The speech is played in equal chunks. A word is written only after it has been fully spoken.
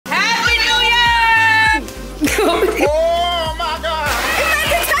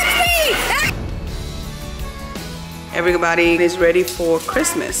everybody is ready for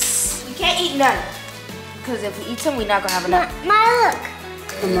Christmas. We can't eat none. Because if we eat some, we're not gonna have enough. Look.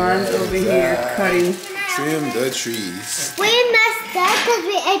 Armond's over here cutting. Trim the trees. We messed up because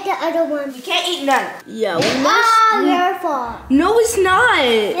we ate the other one. We can't eat none. Yeah, we must. Oh, your fault. No, it's not.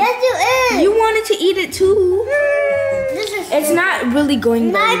 Yes, you is. You wanted to eat it too. This is It's good. not really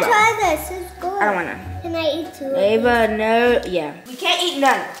going very Can I well. try this? It's good. I don't wanna. Can I eat two? Ava, no, yeah. We can't eat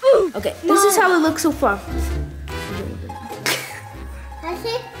none. Okay, this is how it looks so far. I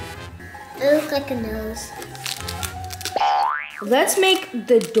see. It looks like a nose. Let's make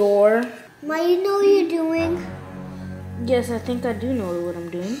the door. Maya, you know what you're doing? Yes, I think I do know what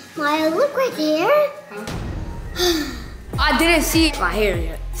I'm doing. Maya, look right there. I didn't see my hair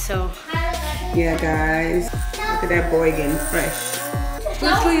yet, so. Yeah, guys. Look at that boy getting fresh.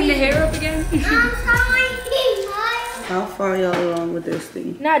 Let's clean the hair up again. I'm sorry, Maya. How far y'all along with this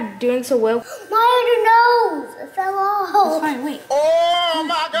thing? Not doing so well. Maya, the nose. It fell off. Fine, wait. Oh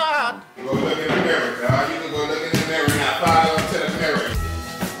my God! Go look in the mirror, dog. You can go look in the mirror now. Follow up to the mirror.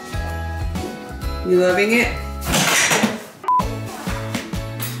 You loving it?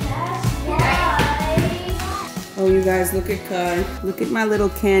 Oh, you guys, look at Kai. Look at my little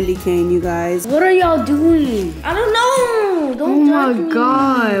candy cane, you guys. What are y'all doing? I don't know. Don't judge me.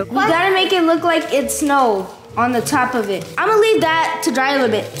 God. We gotta make it look like it's snow on the top of it. I'm gonna leave that to dry a little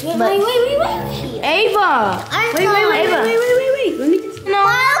bit. Wait. Ava. Wait. Ava. Wait. Let me just... No.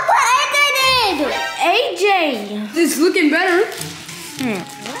 Look what I did. AJ. It's looking better.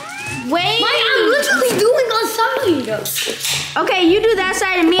 Wait. I'm literally doing on side. Okay, you do that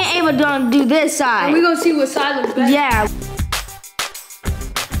side and me and Ava don't do this side. And we're gonna see what side looks better. Yeah.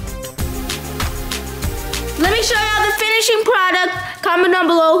 Let me show y'all the finishing product. Comment down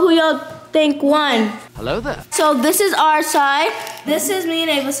below who y'all think won. Hello there. So this is our side. This is me and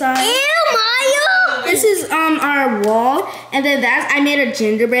Ava's side. Ew, Maya. This is our wall. And then I made a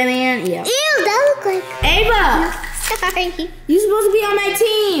gingerbread man. Yeah. Ew, that looks like. Ava, Sorry. you're supposed to be on my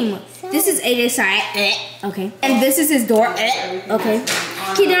team. This is AJ's side. Okay. And this is his door. Okay.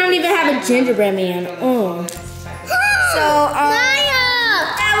 He don't even have a gingerbread man. Oh. So, Maya.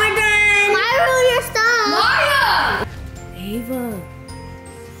 yeah, we're done. Maya, your stuff. Ava,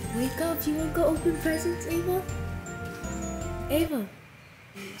 wake up. You want to go open presents, Ava? Ava.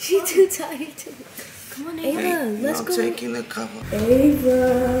 She's too tired to. Come on, Ava. Let's go. I'm taking the cover.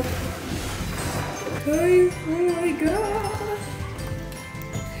 Ava. Hey, oh my God.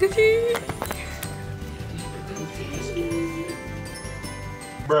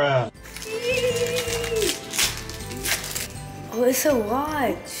 Bruh. Oh, it's a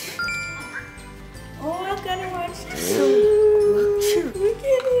watch. Oh, I gotta watch this. Look at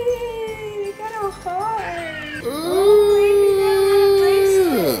it. It got a heart.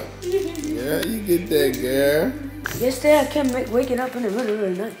 Yeah, you get that, girl. Yesterday I kept waking up in the middle of the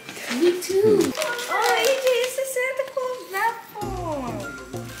night. Me too. Oh, AJ, it's a Santa Claus platform.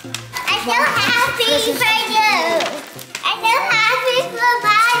 I'm so happy for you. I'm so happy for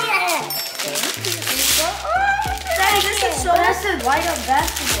Maya. Daddy, this is so. That's a light up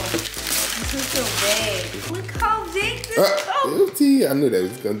basketball. This is so big. Look how big this is. I knew that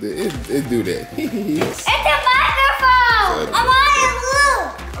was gonna do it. It do that. It's a microphone. Maya, look.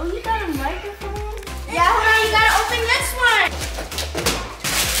 Oh, you got a microphone? Yeah, hold on. You gotta open this one.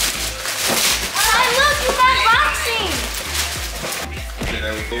 Oh, look, you got boxing.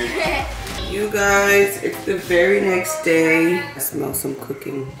 You guys, it's the very next day. I smell some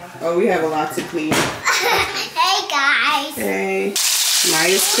cooking. Oh, we have a lot to clean. Hey, guys. Hey,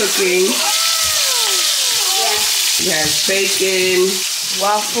 Maya's cooking. He has bacon,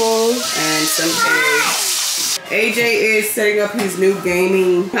 Waffles. and some eggs. AJ is setting up his new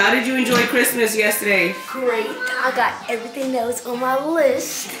gaming. How did you enjoy Christmas yesterday? Great. I got everything that was on my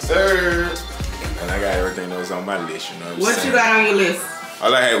list. Sir. And I got everything that was on my list, you know what I'm What saying? you got on your list?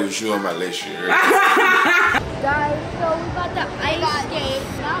 All I had was you on my list, you heard? Guys, so we got the ice skate,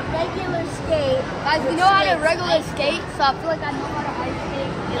 not regular skate. Guys, we know how to regular skate, so I feel like I know how to ice skate.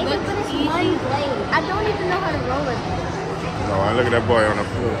 It looks easy. I don't even know how to roller skate. Oh, look at that boy on the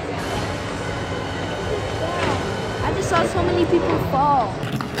floor. I just saw so many people fall.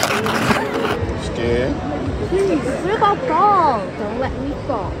 Scared? Please, what about fall? Don't let me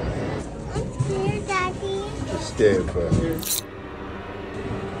fall. I'm scared, Daddy. Scared, but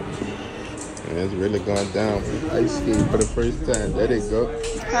it's really going down for ice skating for the first time. There they go.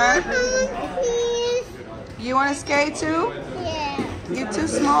 Huh? You want to skate too? Yeah. You're too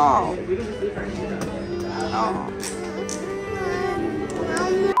small. Oh.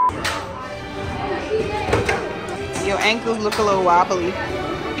 Your ankles look a little wobbly.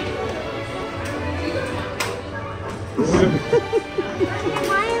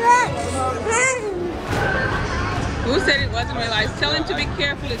 Who said it wasn't realized? Tell him to be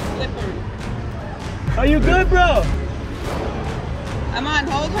careful, it's slippery. Are you good, bro? Armond,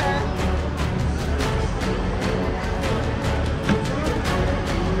 hold her.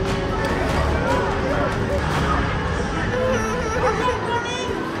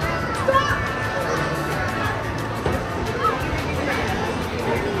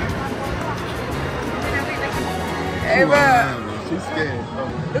 Avah. She's scared.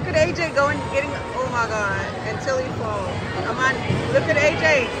 Look at AJ going, getting, oh my God, until he falls. Armond, look at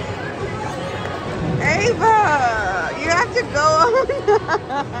AJ. Avah, you have to go.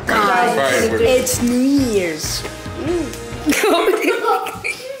 Fireworks. It's New Year's.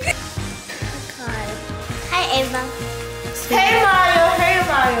 Hi, Avah. Hey Mario, hey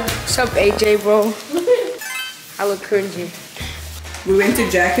Mario. What's up, AJ, bro? I look cringy. We went to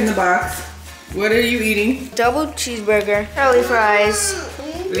Jack in the Box. What are you eating? Double cheeseburger, curly fries,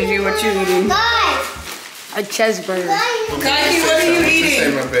 AJ, what you eating? Guys. a cheeseburger. Kaki, what are you Say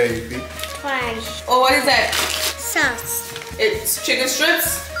eating? my baby. Fries. Oh, what is that? Sauce. It's chicken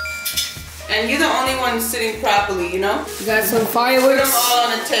strips. And you're the only one sitting properly, you know? You got some Put them fireworks. all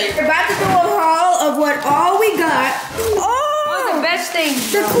on the table. We're about to do a haul of what all we got. Oh, the best thing.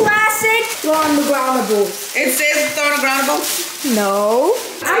 The classic throw on the grounables. It says throw the groundable. No.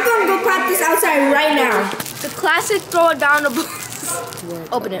 I'm gonna go pop this outside right now. The classic throw it down the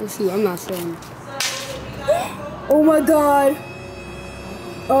Open it. Let's see, I'm not saying. Oh my god.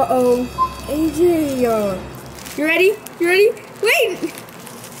 Uh-oh. AJ, you ready? You ready? Wait!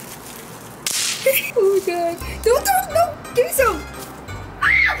 Oh my god. No, give me some.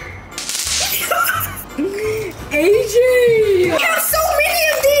 AJ! We have so many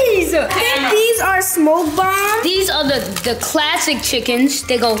of these! And these are smoke bombs. These are the classic chickens.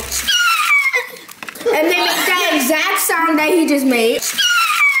 They go. And they make that exact sound that he just made.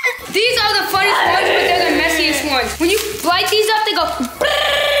 These are the funniest ones, but they're the messiest ones. When you light these up, they go.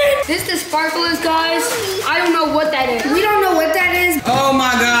 This the sparklers, guys. I don't know what that is. We don't know what that is. Oh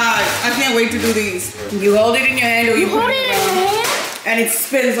my God. I can't wait to do these. You hold it in your hand or you Hold put it in around. your hand. And it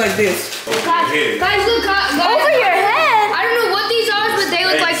spins like this. Guys, look. Over your head. I don't know what these are, but they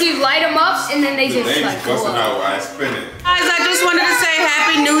look like you light them up and then they just like go busting up. out while I spin it. Guys, I just wanted to say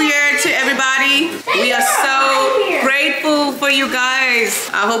Happy New Year to everybody. We are so grateful for you guys.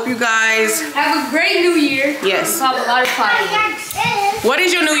 I hope you guys, Have a great New Year. yes. Pop a lot of fire. What is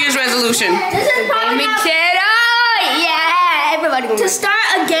your New Year's resolution? This is probably Gaming channel. Yeah, everybody go. To start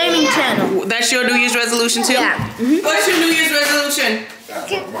a gaming channel. That's your New Year's resolution too? Yeah. What's your New Year's resolution?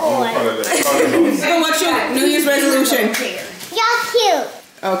 good. So what's your New Year's resolution? Y'all cute.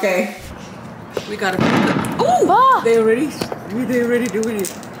 Okay. We gotta. Ooh! They already doing it.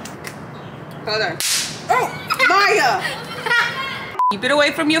 Hold on. Oh! Maya! Keep it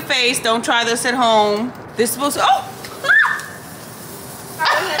away from your face. Don't try this at home. This is supposed to. Oh!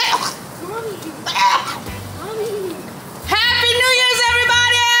 Happy New Year's,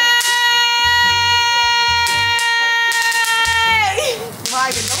 everybody!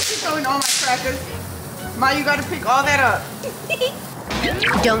 Maya, don't be throwing all my crackers. Maya, you gotta pick all that up.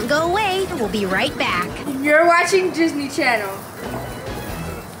 Don't go away. We'll be right back. You're watching Disney Channel.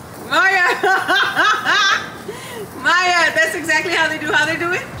 Maya! Maya, that's exactly how they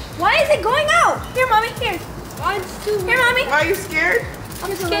do it? Why is it going out? Here, mommy, here. Here, mommy. Why are you scared?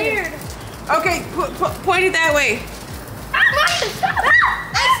 I'm scared. Okay, point it that way. Maya, stop!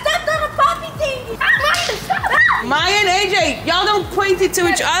 I stepped on a poppy thing. Maya, stop! Maya and AJ, y'all don't point it to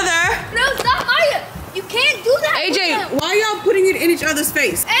each other. No, stop, Maya. You can't do that. AJ, why y'all putting it in each other's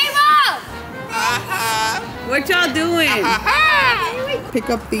face? Avah! What y'all doing? Pick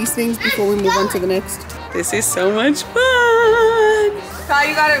up these things before we move on to the next. This is so much fun. Kyle,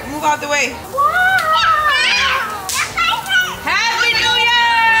 you gotta move out the way. Happy New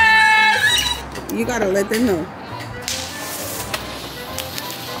Year! You gotta let them know.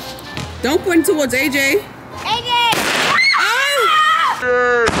 Don't point towards AJ.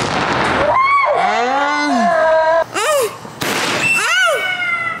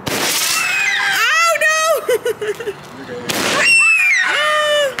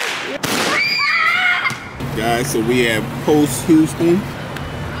 Guys, so we at Post Houston.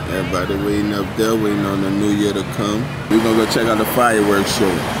 Everybody waiting up there, waiting on the new year to come. We're gonna go check out the fireworks show.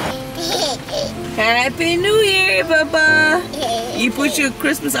 Happy New Year, Papa. You put your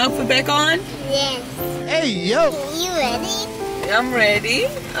Christmas outfit back on? Yes. Hey, yo! You ready? I'm ready.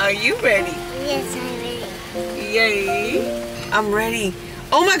 Are you ready? Yes, I'm ready. Yay. I'm ready.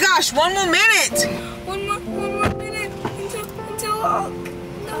 Oh my gosh, one more minute. One more minute until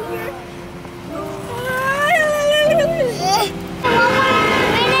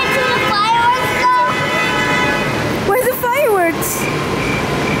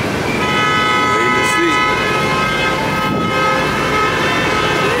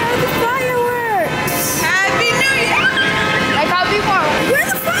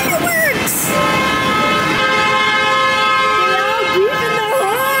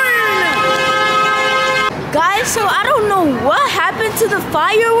So I don't know what happened to the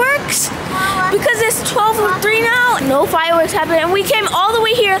fireworks because it's 12:03 now. No fireworks happened, and we came all the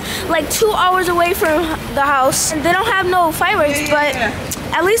way here like 2 hours away from the house. And they don't have no fireworks, but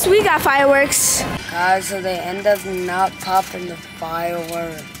at least we got fireworks. Guys, so they end up not popping the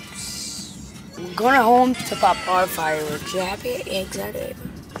fireworks. I'm going home to pop our fireworks. You happy? Excited?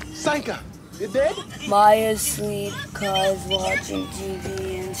 Sanka, you dead? Maya's asleep, Kai's watching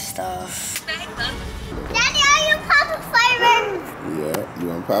TV and stuff. Daddy, are you popping fireworks? Yeah, you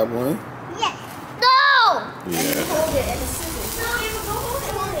want to pop one? Yes. No! Yeah. Hold it and the scissors. No, you go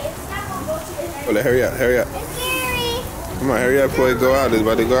hold it. It's not gonna go to the head. Well, hurry up, hurry up. It's scary. Come on, hurry up before it go out. It's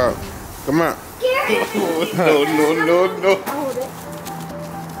about to go out. Come on. Scary. No, no, no, no. Hold it.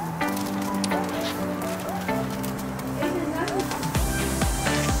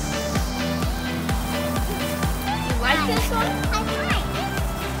 You like this one?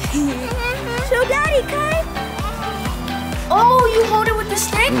 Show Daddy, Kai. Oh, you hold it with the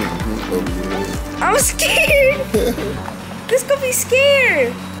stick? I'm scared. This could be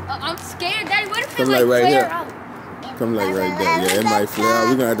scared. I'm scared, Daddy. What if Come it like right flare here. out? Come like right there. Yeah, it might flare out.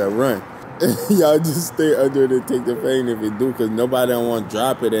 We're going to have to run. Y'all just stay under it and take the pain if it do, because nobody don't want to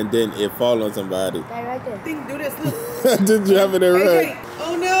drop it and then it fall on somebody. Daddy, right there. Think, do this. Look. Just drop it and run. Okay.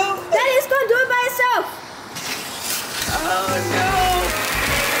 Oh no. Daddy, it's gonna do it by itself. Oh no.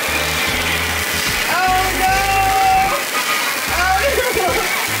 Oh no. Oh no.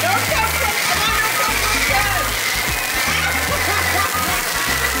 Don't come from. Come on, don't come from that.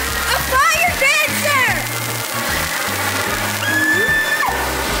 A fire dancer!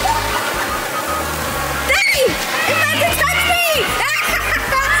 Daddy! It's about to touch me!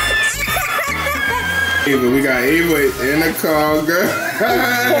 Ava, we got Ava in the car, girl.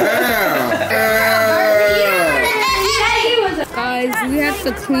 Guys, we have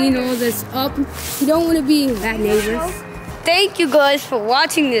to clean all this up. You don't want to be bad neighbors. Thank you guys for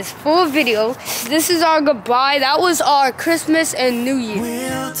watching this full video. This is our goodbye. That was our Christmas and New Year.